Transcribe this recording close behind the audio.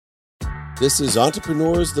This is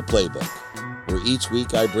Entrepreneurs, the Playbook, where each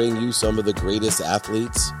week I bring you some of the greatest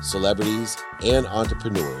athletes, celebrities, and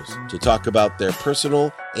entrepreneurs to talk about their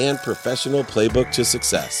personal and professional playbook to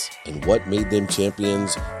success and what made them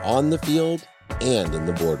champions on the field and in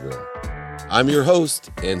the boardroom. I'm your host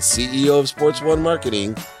and CEO of Sports One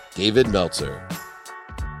Marketing, David Meltzer.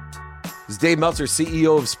 This is Dave Meltzer,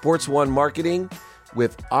 CEO of Sports One Marketing,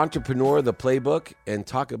 with Entrepreneur, the Playbook, and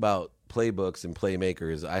talk about playbooks and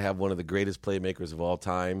playmakers. I have one of the greatest playmakers of all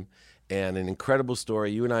time and an incredible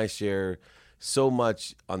story. You and I share so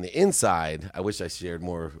much on the inside. I wish I shared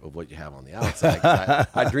more of what you have on the outside.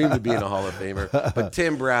 I dreamed of being a Hall of Famer. But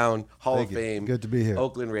Tim Brown, Hall of Fame. Good to be here.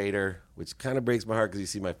 Oakland Raider, which kind of breaks my heart because you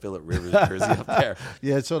see my Phillip Rivers jersey up there.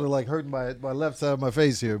 Yeah, it's sort of like hurting my left side of my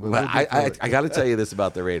face here. But I got to tell you this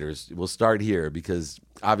about the Raiders. We'll start here because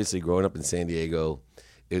obviously growing up in San Diego,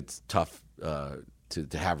 it's tough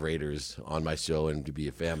to have Raiders on my show and to be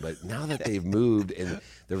a fan. But now that they've moved and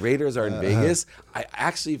the Raiders are in Vegas, I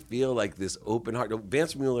actually feel like this open heart.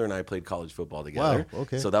 Vance Mueller and I played college football together. Wow,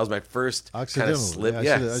 okay. So that was my first kind of slip.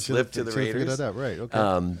 Slip to the Raiders. That out. Right,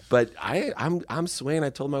 okay. But I'm swaying. I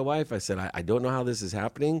told my wife, I said, I don't know how this is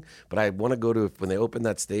happening, but I want to go to, when they open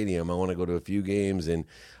that stadium, I want to go to a few games, and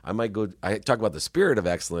I might go. I talk about the spirit of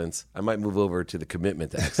excellence. I might move over to the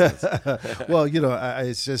commitment to excellence. Well,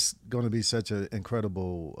 it's just going to be such an incredible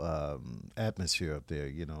atmosphere up there.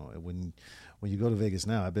 When you go to Vegas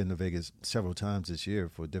now, I've been to Vegas several times this year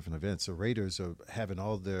for different events. The Raiders are having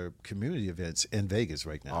all their community events in Vegas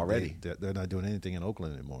right now. Already. They're not doing anything in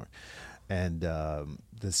Oakland anymore. And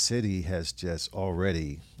the city has just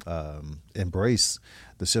already embraced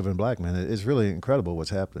the silver and black, man. It's really incredible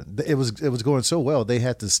what's happening. It was going so well, they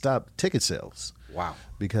had to stop ticket sales. Wow.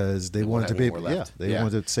 Because they wanted to be wanted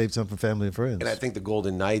to save some for family and friends. And I think the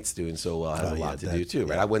Golden Knights doing so well has a lot to do too,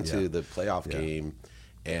 right? I went to the playoff game,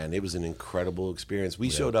 and it was an incredible experience. We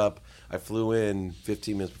showed up. I flew in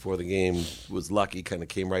 15 minutes before the game, was lucky, kind of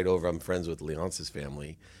came right over. I'm friends with Leonce's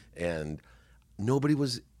family, and nobody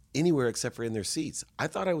was anywhere except for in their seats. I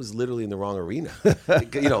thought I was literally in the wrong arena.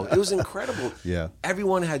 It was incredible. Yeah.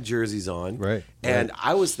 Everyone had jerseys on. Right. And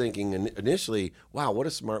I was thinking initially, wow, what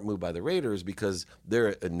a smart move by the Raiders, because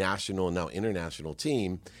they're a national and now international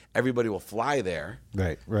team. Everybody will fly there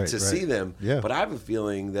to see them. Yeah. But I have a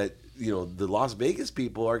feeling that the Las Vegas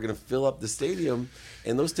people are going to fill up the stadium,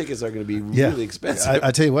 and those tickets are going to be really expensive.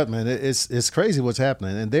 I tell you what, man, it's crazy what's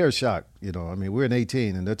happening, and they're shocked. We're in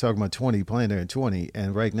 18, and they're talking about 20 playing there in 20,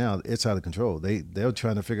 and right now it's out of control. They're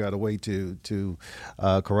trying to figure out a way to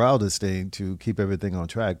corral this thing to keep everything on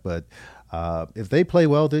track. But if they play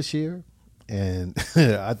well this year, and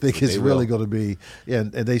I think it's really going to be,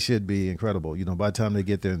 and they should be incredible. By the time they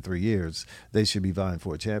get there in 3 years, they should be vying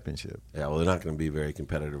for a championship. Yeah, well, they're not going to be very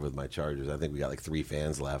competitive with my Chargers. I think we got like 3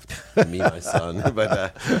 fans left, me and my son.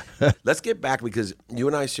 But let's get back, because you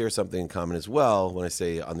and I share something in common as well. When I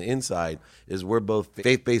say on the inside, is we're both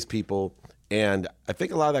faith-based people, and I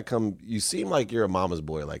think a lot of that you seem like you're a mama's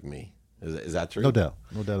boy like me. Is that true? No doubt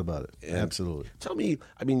about it. And absolutely. Tell me,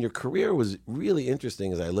 your career was really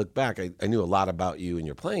interesting. As I look back, I knew a lot about you in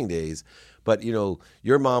your playing days, but your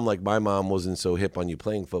mom, like my mom, wasn't so hip on you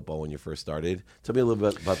playing football when you first started. Tell me a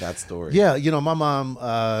little bit about that story. Yeah, my mom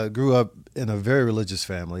grew up in a very religious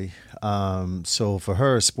family, so for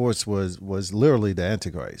her, sports was literally the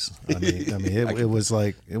Antichrist. It was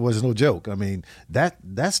like, it was no joke.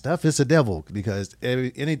 That stuff is the devil, because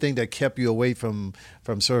anything that kept you away from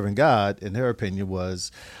serving God, in her opinion,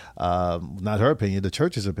 was not her opinion, the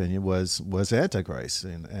church's opinion was Antichrist,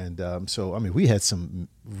 and so we had some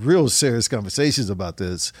real serious conversations about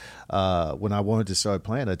this when I wanted to start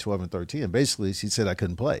playing at 12 and 13. And basically, she said I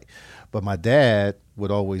couldn't play, but my dad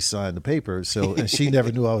would always sign the paper. So, and she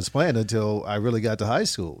never knew I was playing until I really got to high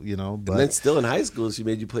school. But and then still in high school, she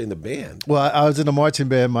made you play in the band. Well, I was in the marching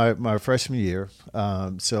band my freshman year.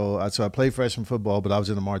 So I played freshman football, but I was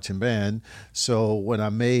in the marching band. So when I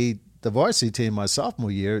made the varsity team my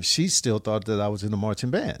sophomore year, she still thought that I was in the marching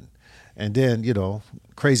band. And then,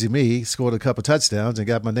 crazy me scored a couple touchdowns and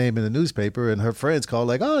got my name in the newspaper, and her friends called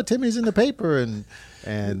like, "Oh, Timmy's in the paper," and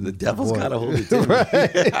the devil's got a hold of Timmy.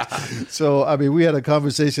 Right? So we had a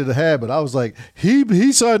conversation to have, but I was like,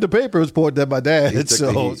 he signed the paper. It was pointing at my dad.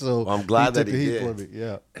 So I'm glad that he did. For me.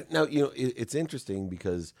 Yeah. Now it's interesting,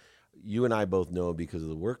 because you and I both know, because of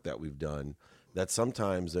the work that we've done, that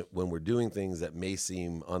sometimes when we're doing things that may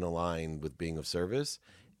seem unaligned with being of service,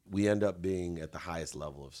 we end up being at the highest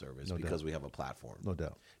level of service because we have a platform. No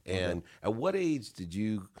doubt. And at what age did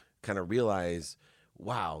you kind of realize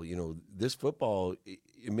wow, this football,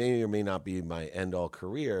 it may or may not be my end-all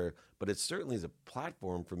career, but it certainly is a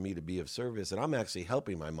platform for me to be of service, and I'm actually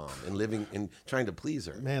helping my mom and living and trying to please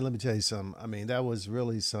her. Man, let me tell you something. I mean, that was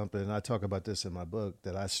really something, and I talk about this in my book,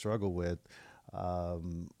 that I struggled with, all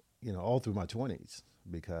through my 20s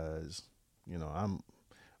because, I'm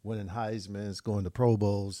winning Heisman's, going to Pro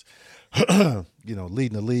Bowls, leading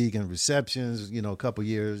the league in receptions, a couple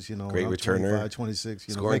years, Great I'm returner, 25, 26,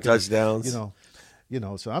 scoring touchdowns.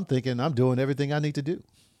 So I'm thinking I'm doing everything I need to do.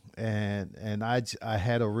 And I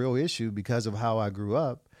had a real issue because of how I grew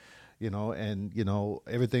up,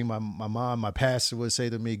 everything my mom, my pastor would say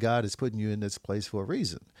to me, God is putting you in this place for a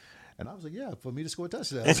reason. And I was like, yeah, for me to score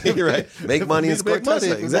touchdowns. You're right. Make money and score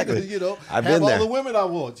touchdowns. Exactly. I've been there. Have all the women I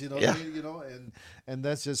want, Yeah. And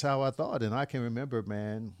that's just how I thought. And I can remember,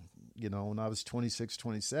 man, when I was 26,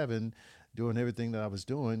 27, doing everything that I was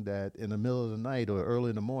doing, that in the middle of the night or early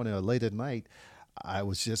in the morning or late at night, I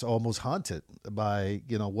was just almost haunted by,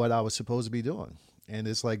 what I was supposed to be doing. And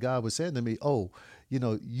it's like God was saying to me,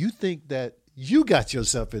 you think that you got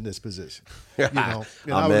yourself in this position, And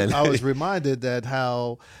I was reminded that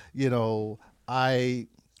how, I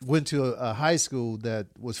went to a high school that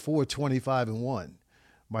was 425-1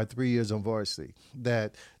 my 3 years on varsity.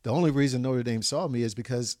 That the only reason Notre Dame saw me is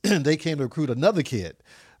because they came to recruit another kid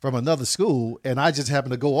from another school, and I just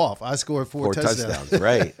happened to go off. I scored four touchdowns.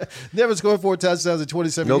 Right. Never scored 4 touchdowns in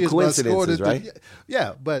 27 no years. Coincidences, right?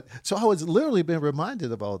 Yeah, but so I was literally been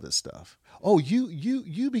reminded of all this stuff. Oh,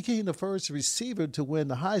 you became the first receiver to win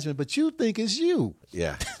the Heisman, but you think it's you.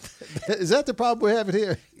 Yeah. Is that the problem we're having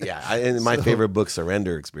here? Yeah, and my favorite book,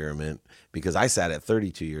 Surrender Experiment, because I sat at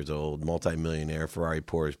 32 years old, multimillionaire, Ferrari,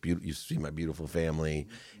 Porsche, you see my beautiful family,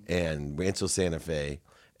 and Rancho Santa Fe,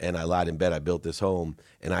 and I lied in bed. I built this home,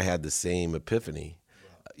 and I had the same epiphany.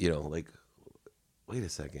 Like, wait a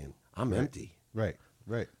second, I'm empty. Right.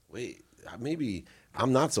 Wait, maybe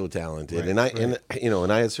I'm not so talented, and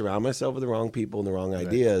I had surrounded myself with the wrong people and the wrong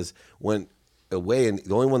ideas. Went away, and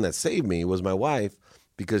the only one that saved me was my wife,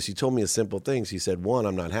 because she told me a simple thing. She said, 1,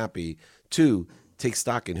 I'm not happy. 2, take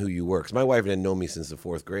stock in who you were. Because my wife didn't know me since the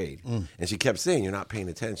 4th grade, and she kept saying, you're not paying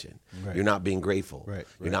attention. Right. You're not being grateful. Right.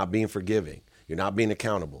 You're not being forgiving. You're not being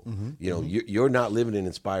accountable. You're not living an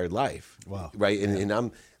inspired life. Wow. Right. And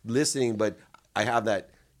I'm listening, but I have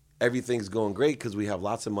that. Everything's going great because we have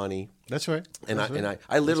lots of money. That's right. And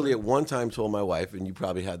I literally at one time told my wife, and you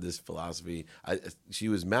probably had this philosophy. She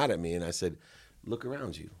was mad at me, and I said, "Look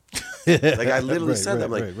around you." Like I literally said that.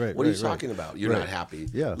 I'm like, "What are you talking about? You're not happy.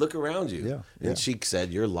 Yeah. Look around you." Yeah. And she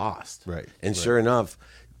said, "You're lost." Right. And sure enough,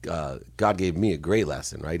 God gave me a great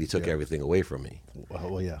lesson. Right. He took everything away from me.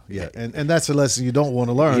 Well, yeah, and that's a lesson you don't want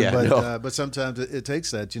to learn, but sometimes it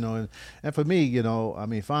takes that, and for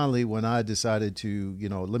me, finally when I decided to,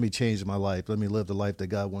 let me change my life, let me live the life that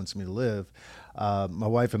God wants me to live. My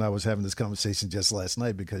wife and I was having this conversation just last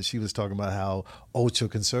night because she was talking about how ultra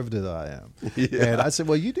conservative I am, and I said,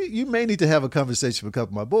 well, you may need to have a conversation with a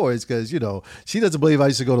couple of my boys because she doesn't believe I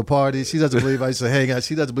used to go to parties, she doesn't believe I used to hang out,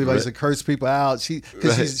 she doesn't believe I used to curse people out, she's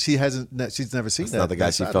never seen That's that. not the guy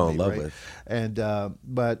she fell in love with, and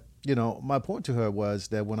but my point to her was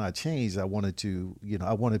that when I changed, I wanted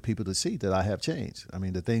people to see that I have changed. I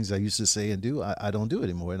mean, the things I used to say and do, I don't do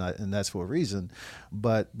anymore, and that's for a reason.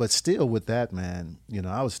 But still, with that, man,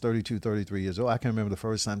 I was 32, 33 years old. I can remember the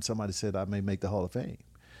first time somebody said I may make the Hall of Fame.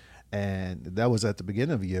 And that was at the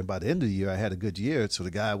beginning of the year. And by the end of the year, I had a good year. So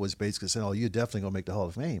the guy was basically saying, oh, you're definitely going to make the Hall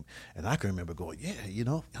of Fame. And I can remember going, yeah,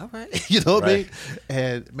 all right. You know what I mean?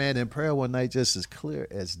 And, man, in prayer one night, just as clear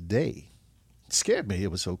as day, scared me. It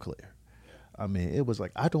was so clear. I mean, it was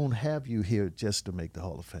like, I don't have you here just to make the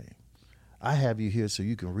Hall of Fame. I have you here so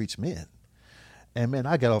you can reach men. And, man,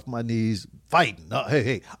 I got off my knees fighting.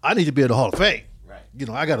 Hey, I need to be in the Hall of Fame. Right.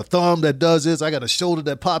 I got a thumb that does this. I got a shoulder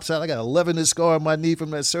that pops out. I got an 11-inch scar on my knee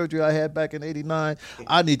from that surgery I had back in '89.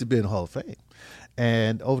 I need to be in the Hall of Fame.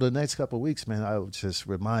 And over the next couple of weeks, man, I was just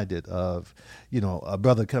reminded of, a young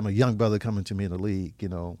brother coming to me in the league,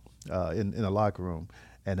 in the locker room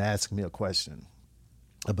and asking me a question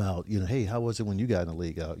about, hey, how was it when you got in the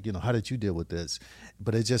league? How did you deal with this?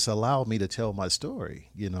 But it just allowed me to tell my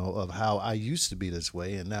story, of how I used to be this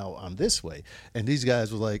way and now I'm this way. And these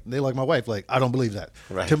guys were like, they like my wife, like, I don't believe that.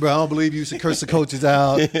 Right. Timber, I don't believe you used to curse the coaches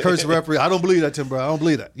out, curse the referee. I don't believe that, Timber. I don't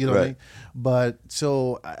believe that. You know what I mean? But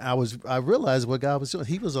so I realized what God was doing.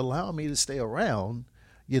 He was allowing me to stay around,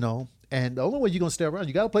 and the only way you're going to stay around,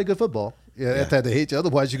 you got to play good football at that age.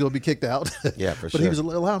 Otherwise, you're going to be kicked out. Yeah, for but sure. He was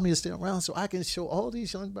allowing me to stay around so I can show all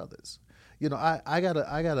these young brothers. I got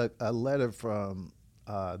a letter from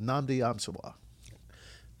Nnamdi Asomugha.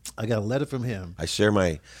 I got a letter from him. I share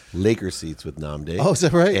my Laker seats with Namde. Oh, is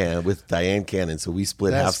that right? And with Diane Cannon. So we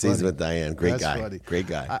split half season with Diane. Great That's guy. Funny. Great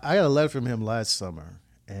guy. I got a letter from him last summer,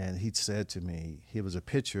 and he said to me, he was a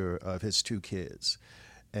picture of his 2 kids.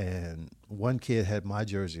 And one kid had my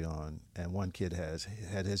jersey on, and one kid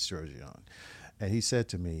had his jersey on. And he said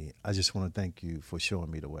to me, I just want to thank you for showing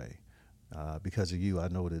me the way. Because of you, I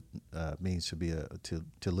know what it means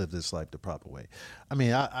to live this life the proper way. I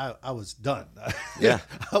mean, I was done. Yeah,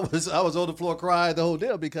 I was on the floor crying the whole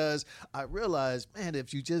deal because I realized, man,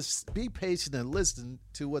 if you just be patient and listen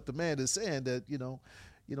to what the man is saying, that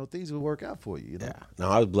things will work out for you. Yeah. Now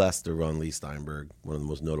I was blessed to run Lee Steinberg, one of the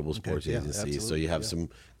most notable sports agencies. Absolutely. So you have some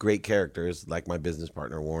great characters like my business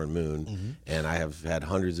partner Warren Moon, and I have had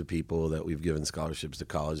hundreds of people that we've given scholarships to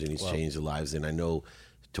college, and he's changed their lives. And I know,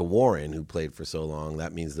 to Warren, who played for so long,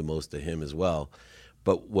 that means the most to him as well.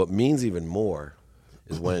 But what means even more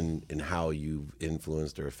is when and how you've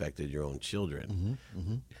influenced or affected your own children.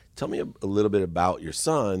 Tell me a little bit about your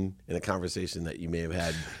son and a conversation that you may have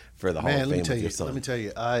had for the Hall of Fame with your son. Let me tell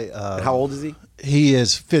you. How old is he? He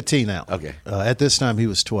is 15 now. Okay. At this time, he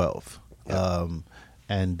was 12. Yeah.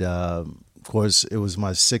 Of course, it was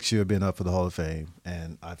my 6th year being up for the Hall of Fame,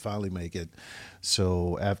 and I finally make it.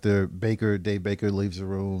 So after Dave Baker leaves the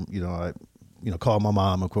room, I called my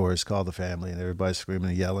mom, of course, called the family, and everybody's screaming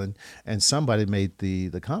and yelling. And somebody made the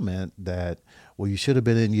comment that, well, you should have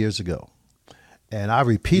been in years ago. And I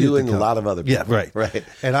repeated you and a lot of other people. Yeah, right. Right.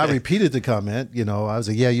 And I repeated the comment. I was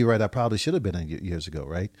like, yeah, you're right. I probably should have been in years ago,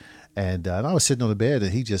 right? And I was sitting on the bed,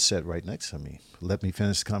 and he just sat right next to me, let me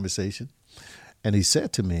finish the conversation. And he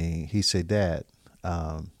said to me, Dad,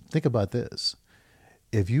 think about this.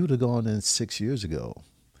 If you would have gone in 6 years ago,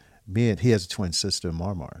 he has a twin sister,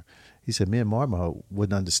 Marmar. He said, me and Marmar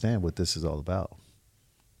wouldn't understand what this is all about.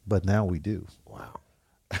 But now we do. Wow.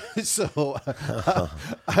 So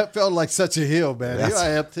I felt like such a heel, man. Here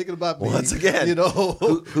I am thinking about me. Once again,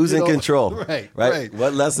 who's in control? Right.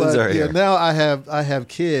 What lessons are here? Now I have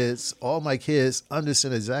kids. All my kids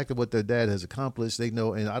understand exactly what their dad has accomplished. They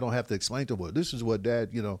know, and I don't have to explain to them, well, this is what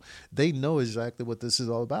Dad, they know exactly what this is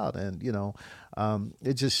all about. And,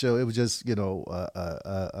 it just showed, it was just,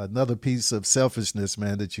 another piece of selfishness,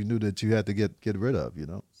 man, that you knew that you had to get rid of,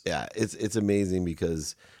 Yeah, it's amazing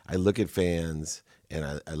because I look at fans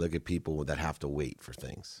and I look at people that have to wait for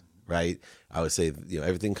things, right? I would say,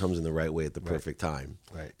 everything comes in the right way at the perfect time.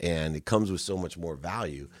 Right. And it comes with so much more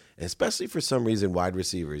value, and especially for some reason, wide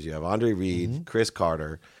receivers. You have Andre Reed, Chris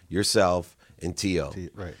Carter, yourself, and T.O.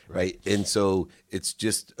 Right. And so it's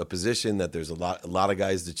just a position that there's a lot of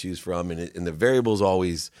guys to choose from, and the variables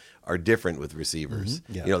always are different with receivers.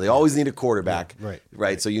 Yeah. They always need a quarterback. Yeah.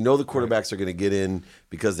 Right. So the quarterbacks are going to get in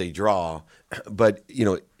because they draw, but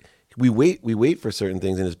we wait for certain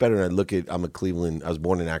things, and it's better. And I was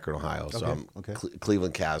born in Akron, Ohio, so I'm a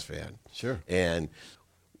Cleveland Cavs fan. Sure. And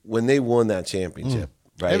when they won that championship,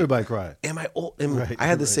 right? Everybody cried. I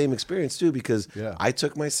had the same experience too, because I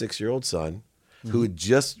took my 6-year-old son, who had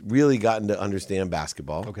just really gotten to understand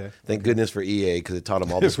basketball. Thank goodness for EA, because it taught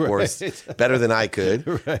him all the sports better than I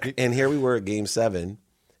could. Right. And here we were at Game 7,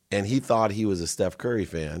 and he thought he was a Steph Curry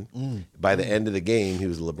fan. By the end of the game, he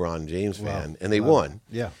was a LeBron James fan, and they won.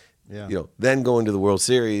 Yeah. Then going to the World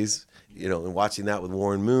Series, and watching that with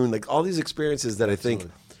Warren Moon, like all these experiences that Absolutely.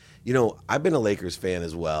 I think, I've been a Lakers fan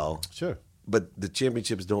as well. Sure. But the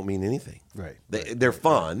championships don't mean anything. Right. They're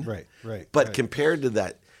fun. Right. But compared to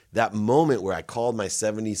that moment where I called my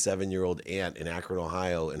 77-year-old aunt in Akron,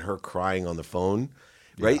 Ohio, and her crying on the phone,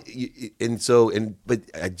 right? But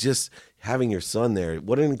having your son there,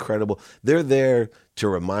 what an incredible, they're there to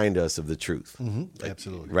remind us of the truth.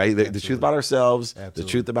 Absolutely. Right? The truth about ourselves, the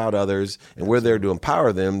truth about others, and we're there to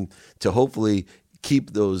empower them to hopefully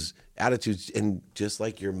keep those attitudes, and just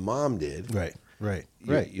like your mom did. Right.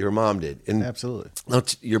 Your mom did. And absolutely. Now,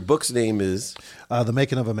 your book's name is? The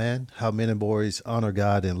Making of a Man, How Men and Boys Honor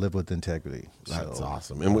God and Live with Integrity. That's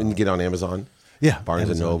awesome. And when you get on Amazon? Yeah. Barnes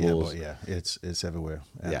Amazon, and Nobles. Yeah, it's everywhere.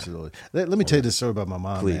 Absolutely. Let me tell you this story about my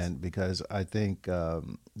mom, Please. man, because I think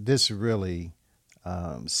this really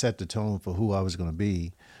set the tone for who I was going to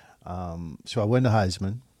be. So I went to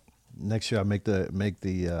Heisman. Next year I make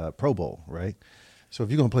the Pro Bowl, right? So if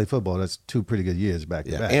you're going to play football, that's 2 pretty good years back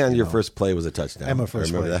to back. And your first play was a touchdown. And my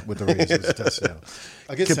first play with the Rays was a touchdown.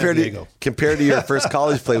 Against San Diego. Compared to your first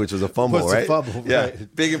college play, which was a fumble, right? Yeah,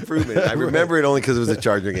 big improvement. I remember it only because it was a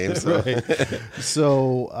Charger game. So. Right.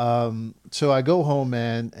 So I go home,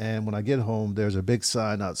 man, and when I get home, there's a big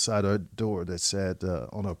sign outside our door that said,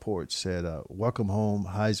 on our porch, said, "Welcome home,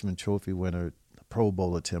 Heisman Trophy winner, Pro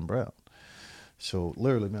Bowler Tim Brown." So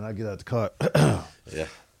literally, man, I get out the car. Yeah.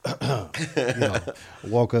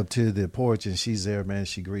 Walk up to the porch and she's there, man.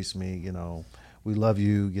 She greets me, we love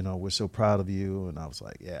you, we're so proud of you. And I was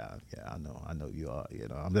like, yeah, I know you are,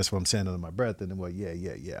 that's what I'm saying under my breath. And then, well,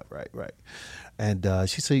 yeah, right. And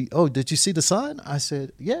she said, oh, did you see the sign? I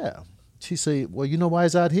said, yeah. She said, well, you know why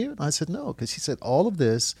it's out here? And I said, no, because she said, all of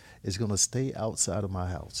this is going to stay outside of my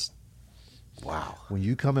house. Wow. When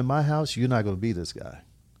you come in my house, you're not going to be this guy.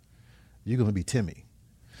 You're going to be Timmy.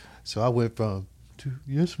 So I went from to,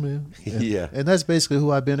 yes, ma'am. And that's basically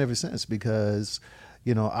who I've been ever since, because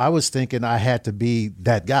I was thinking I had to be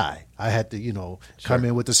that guy. I had to, come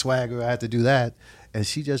in with the swagger. I had to do that. And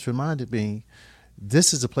she just reminded me,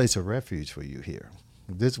 this is a place of refuge for you here.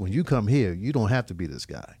 When you come here, you don't have to be this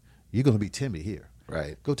guy. You're going to be Timmy here.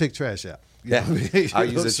 Right. Go take trash out. I'll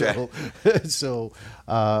use the trash. So,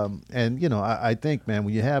 I think, man,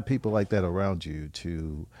 when you have people like that around you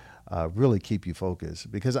to really keep you focused,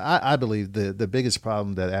 because I believe the biggest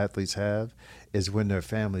problem that athletes have is when their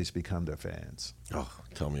families become their fans. Oh,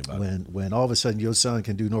 tell me about it. When all of a sudden your son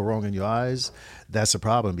can do no wrong in your eyes, that's a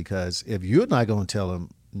problem, because if you're not going to tell him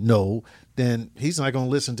no, then he's not going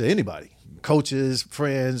to listen to anybody. Coaches,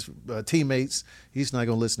 friends, teammates, he's not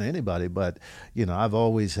going to listen to anybody. But, I've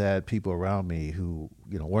always had people around me who,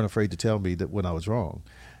 weren't afraid to tell me that when I was wrong.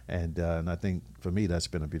 And I think for me, that's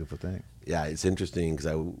been a beautiful thing. Yeah, it's interesting because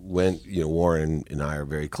I went, Warren and I are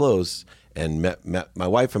very close, and met my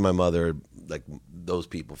wife and my mother, like those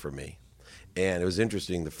people for me. And it was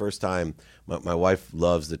interesting. The first time, my wife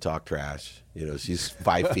loves to talk trash. She's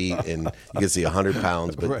 5 feet and you can see 100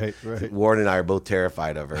 pounds. But right. Warren and I are both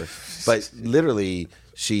terrified of her. But literally,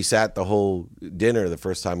 she sat the whole dinner, the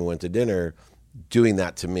first time we went to dinner, doing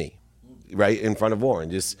that to me, right in front of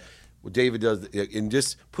Warren. Just what David does, and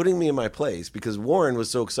just putting me in my place, because Warren was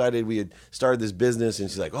so excited. We had started this business, and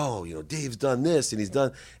she's like, oh, Dave's done this, and he's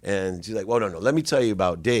done, and she's like, well, no, let me tell you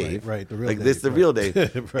about Dave. Right, the real like Dave. This, the real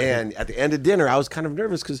Dave. Right. And at the end of dinner, I was kind of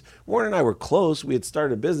nervous because Warren and I were close. We had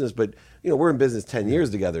started a business, but, we're in business 10 years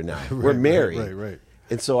together now. We're married. Right.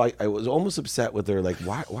 And so I was almost upset with her, like,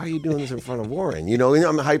 why are you doing this in front of Warren?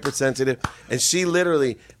 I'm hypersensitive. And she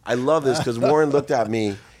literally, I love this because Warren looked at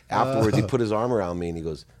me afterwards. He put his arm around me and he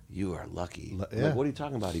goes, you are lucky. Yeah. Like, what are you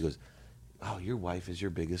talking about? He goes, oh, your wife is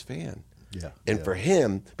your biggest fan. Yeah. And for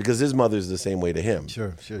him, because his mother's the same way to him.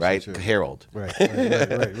 Sure. Right? Sure. Harold. Right.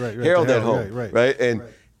 Harold at home. Right. And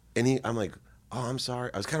I'm like, oh, I'm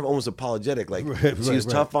sorry. I was kind of almost apologetic. Like, she was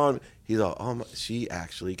tough on. He's all, oh, she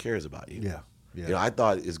actually cares about you. Yeah. I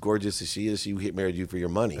thought, as gorgeous as she is, she married you for your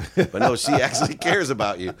money. But no, she actually cares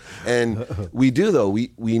about you. And we do, though.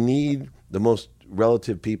 We need the most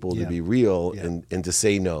relative people to be real and to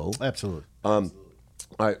say no. Absolutely. All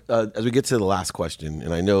right. As we get to the last question,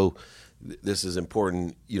 and I know this is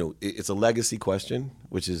important, it's a legacy question,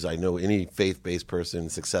 which is, I know any faith-based person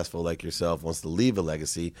successful like yourself wants to leave a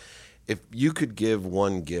legacy. If you could give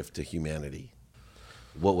one gift to humanity,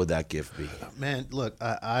 what would that gift be? Man, look,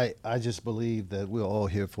 I just believe that we're all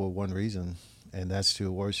here for one reason, and that's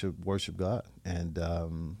to worship God. And,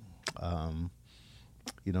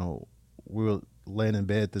 we were laying in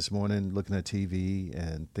bed this morning looking at TV,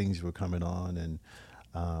 and things were coming on. And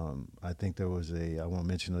I think there was I won't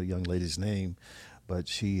mention the young lady's name, but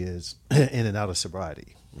she is in and out of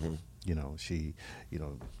sobriety. Mm-hmm. She,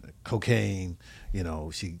 cocaine,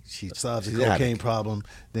 she solves a cocaine problem.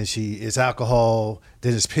 Then it's alcohol,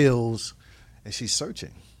 then it's pills, and she's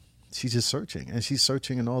searching. She's just searching, and she's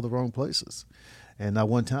searching in all the wrong places. And not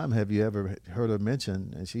one time have you ever heard her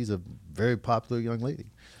mention, and she's a very popular young lady,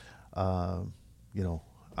 I'm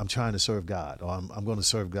trying to serve God, or I'm going to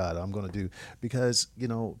serve God, or I'm going to do, because,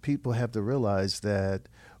 people have to realize that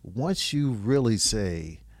once you really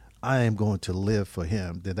say, I am going to live for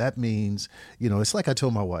him, then that means, it's like I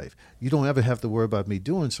told my wife, you don't ever have to worry about me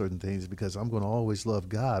doing certain things, because I'm going to always love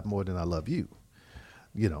God more than I love you,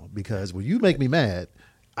 because when you make me mad,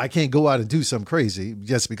 I can't go out and do something crazy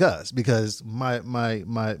just because my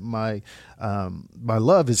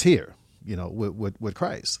love is here, with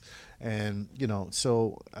Christ. And,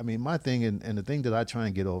 so, my thing and the thing that I try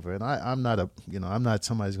and get over, and I'm not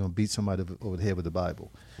somebody who's going to beat somebody over the head with the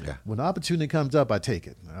Bible. Yeah. When the opportunity comes up, I take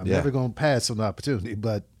it. I'm never going to pass on the opportunity,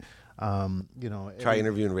 but, try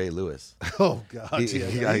interviewing Ray Lewis. Oh, God.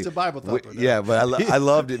 He's a Bible thumper. Yeah, but I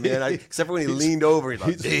loved it, man. Except for when he leaned over, he's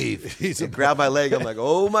like, Dave. He grabbed my leg. I'm like,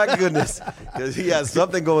 oh, my goodness. Because he has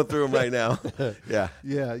something going through him right now. Yeah.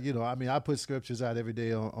 Yeah, I put scriptures out every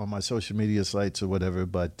day on my social media sites or whatever,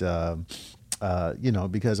 but,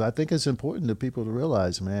 Because I think it's important to people to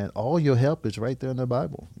realize, man, all your help is right there in the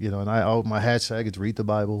Bible. And my hashtag is read the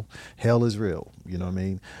Bible. Hell is real. You know what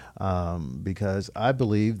I mean? Because I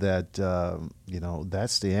believe that,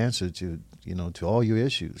 that's the answer to all your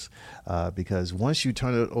issues. Because once you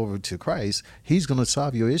turn it over to Christ, he's going to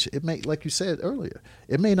solve your issue. It may, like you said earlier,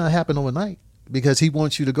 it may not happen overnight, because he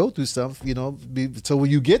wants you to go through stuff, so when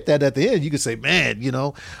you get that at the end, you can say, man,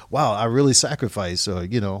 wow, I really sacrificed, or,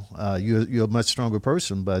 you're a much stronger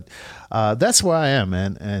person. But that's where I am,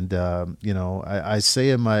 man. And, I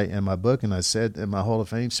say in my book, and I said in my Hall of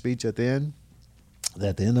Fame speech at the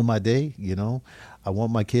end of my day, I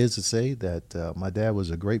want my kids to say that my dad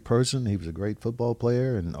was a great person. He was a great football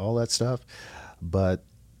player and all that stuff. But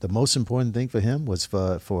the most important thing for him was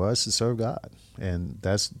for us to serve God. And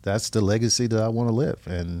that's the legacy that I want to live.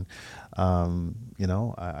 And,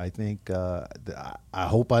 I think I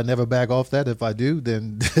hope I never back off that. If I do,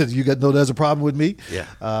 then you know there's a problem with me. Yeah.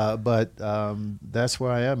 But that's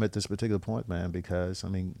where I am at this particular point, man, because,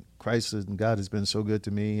 Christ and God has been so good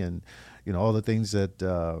to me, and all the things that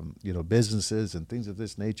businesses and things of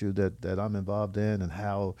this nature that I'm involved in, and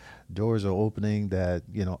how doors are opening that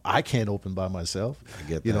I can't open by myself. I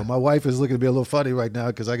get that. My wife is looking at me a little funny right now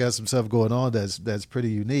because I got some stuff going on that's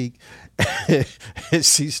pretty unique. And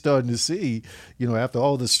she's starting to see, after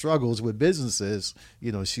all the struggles with businesses,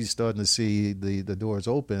 she's starting to see the doors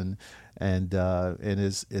open. And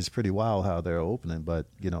it's pretty wild how they're opening. But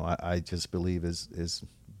I just believe is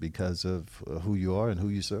because of who you are and who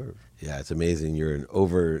you serve. Yeah, it's amazing. You're an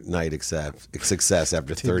overnight success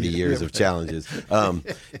after 30 years of challenges.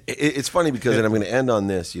 It's funny because, and I'm going to end on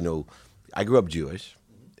this, I grew up Jewish,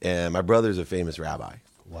 and my brother's a famous rabbi.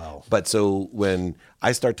 Wow. But so when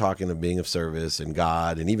I start talking of being of service and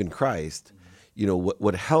God and even Christ,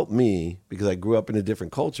 what helped me, because I grew up in a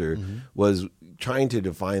different culture, was trying to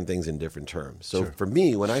define things in different terms. So for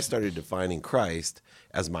me, when I started defining Christ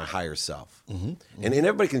as my higher self, and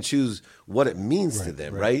everybody can choose what it means to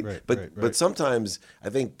them, right? But sometimes I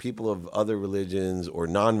think people of other religions or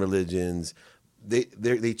non-religions,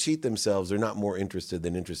 they cheat themselves. They're not more interested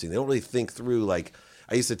than interesting. They don't really think through, like,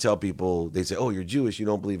 I used to tell people, they'd say, oh, you're Jewish, you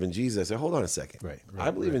don't believe in Jesus. I said, hold on a second.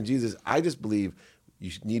 I believe in Jesus. I just believe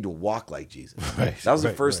you need to walk like Jesus. That was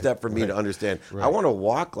the first step for me to understand. I want to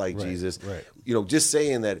walk like Jesus. Just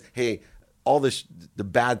saying that, hey, all the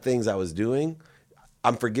bad things I was doing,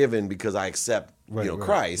 I'm forgiven because I accept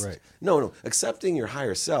Christ. No, accepting your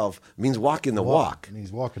higher self means walking the walk. It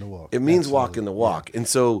means walking the walk. It means walking the walk. And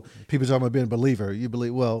so people talking about being a believer. You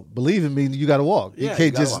believe, well, believing means you got to walk. You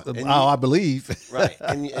can't just, I believe. Right.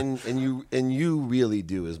 And you really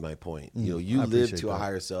do, is my point. You live to a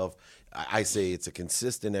higher self. I say it's a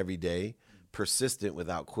consistent every day, persistent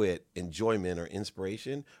without quit, enjoyment or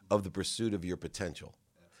inspiration of the pursuit of your potential,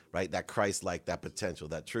 right? That Christ-like, that potential,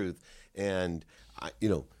 that truth. And,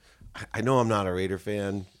 I know I'm not a Raider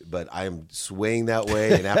fan, but I'm swaying that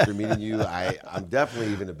way. And after meeting you, I'm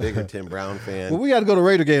definitely even a bigger Tim Brown fan. Well, we got to go to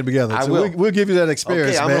Raider game together. We'll give you that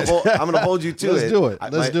experience, man. I'm going to hold you to it.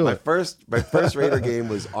 Let's do it. My first Raider game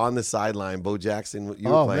was on the sideline. Bo Jackson, you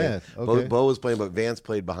were playing. Man. Okay. Bo was playing, but Vance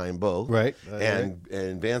played behind Bo. Right.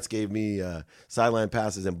 And Vance gave me sideline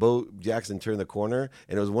passes, and Bo Jackson turned the corner,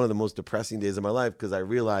 and it was one of the most depressing days of my life because I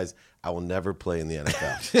realized I will never play in the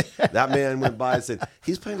NFL. That man went by and said,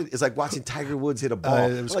 he's playing, it's like watching Tiger Woods hit a ball.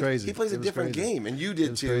 It was crazy. He plays a different game, and you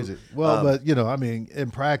did too. Crazy. Well, but, in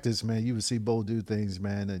practice, man, you would see Bo do things,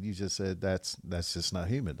 man, and you just said, that's just not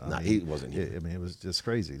human. He wasn't human. It was just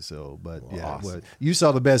crazy. So, but awesome. You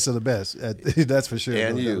saw the best of the best. That's for sure.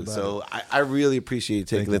 And you. So I really appreciate you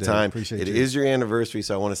taking the time. It is your anniversary,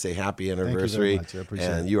 so I want to say happy anniversary. Thank you very much. I appreciate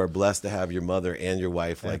and it. you are blessed to have your mother and your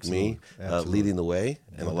wife like me leading the way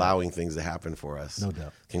and allowing things to happen for us. No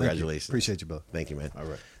doubt. Congratulations. Appreciate you both. Thank you, man. All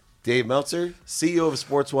right. Dave Meltzer, CEO of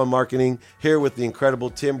Sports One Marketing, here with the incredible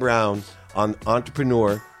Tim Brown on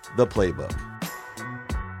Entrepreneur, the Playbook.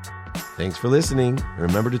 Thanks for listening.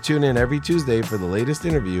 Remember to tune in every Tuesday for the latest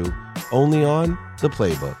interview only on The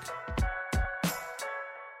Playbook.